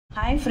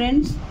Hi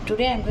friends,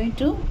 today I am going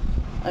to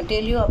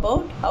tell you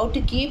about how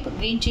to keep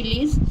green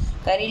chilies,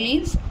 curry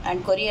leaves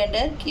and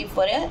coriander keep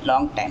for a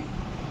long time.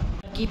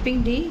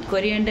 Keeping the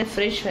coriander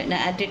fresh in an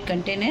airtight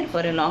container for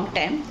a long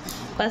time,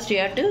 first you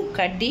have to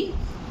cut the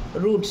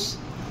roots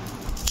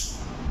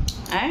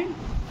and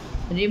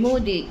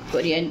remove the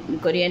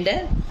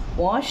coriander,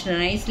 wash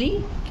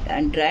nicely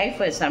and dry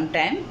for some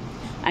time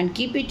and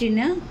keep it in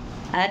a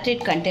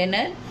airtight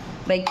container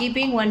by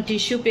keeping one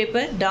tissue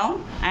paper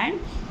down and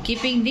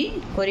keeping the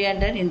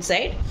coriander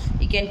inside.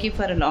 You can keep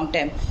for a long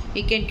time.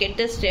 You can get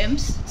the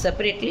stems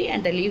separately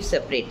and the leaves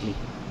separately.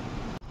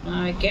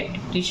 Now I kept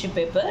tissue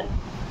paper.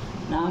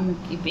 Now I am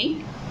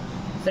keeping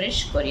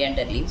fresh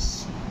coriander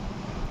leaves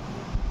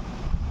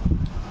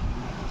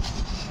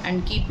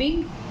and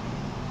keeping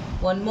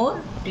one more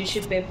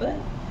tissue paper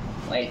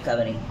while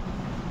covering.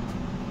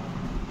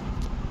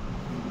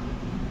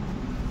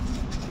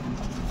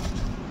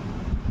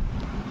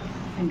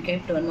 And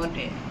kept one more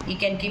day. You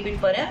can keep it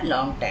for a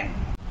long time.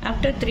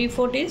 After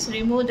 3-4 days,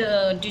 remove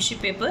the tissue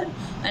paper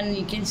and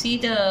you can see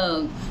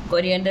the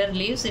coriander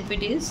leaves. If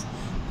it is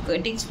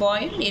getting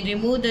spoiled, you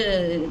remove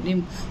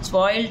the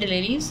spoiled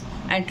leaves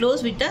and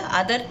close with the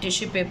other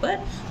tissue paper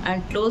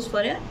and close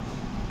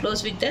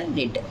with the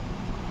lid.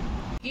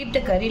 Keep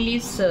the curry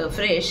leaves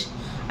fresh.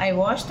 I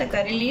washed the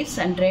curry leaves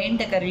and drained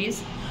the curry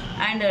leaves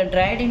and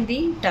dried in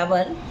the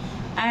towel.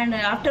 And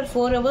after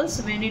 4 hours,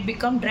 when it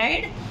become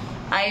dried,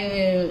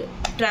 I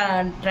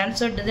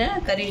transferred the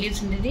curry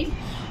leaves into the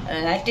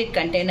airtight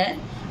container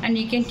and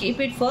you can keep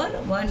it for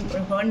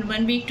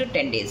one week to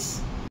 10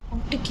 days.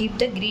 To keep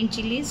the green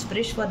chilies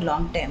fresh for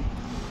long time.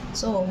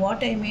 So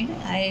what I mean,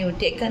 I have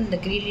taken the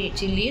green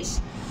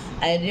chilies,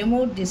 I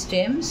removed the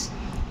stems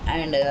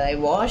and I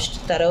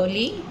washed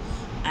thoroughly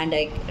and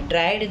I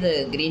dried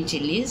the green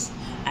chilies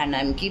and I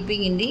am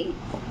keeping in the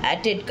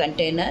airtight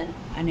container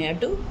and you have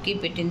to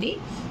keep it in the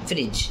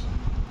fridge.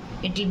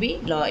 It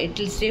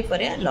will stay for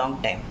a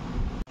long time.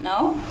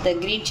 Now the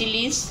green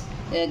chilies,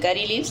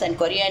 curry leaves and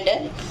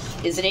coriander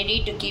is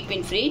ready to keep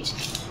in fridge.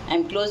 I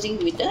am closing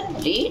with a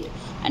lid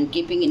and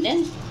keeping in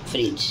the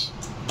fridge.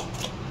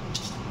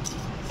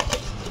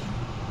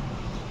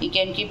 You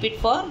can keep it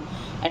for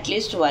at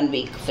least 1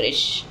 week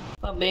fresh.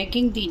 For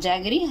breaking the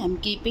jaggery, I am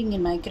keeping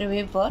in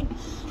microwave for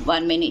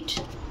 1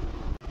 minute.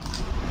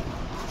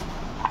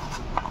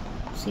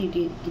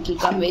 See, it will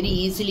come very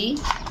easily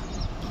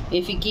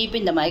if you keep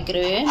in the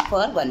microwave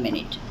for 1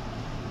 minute.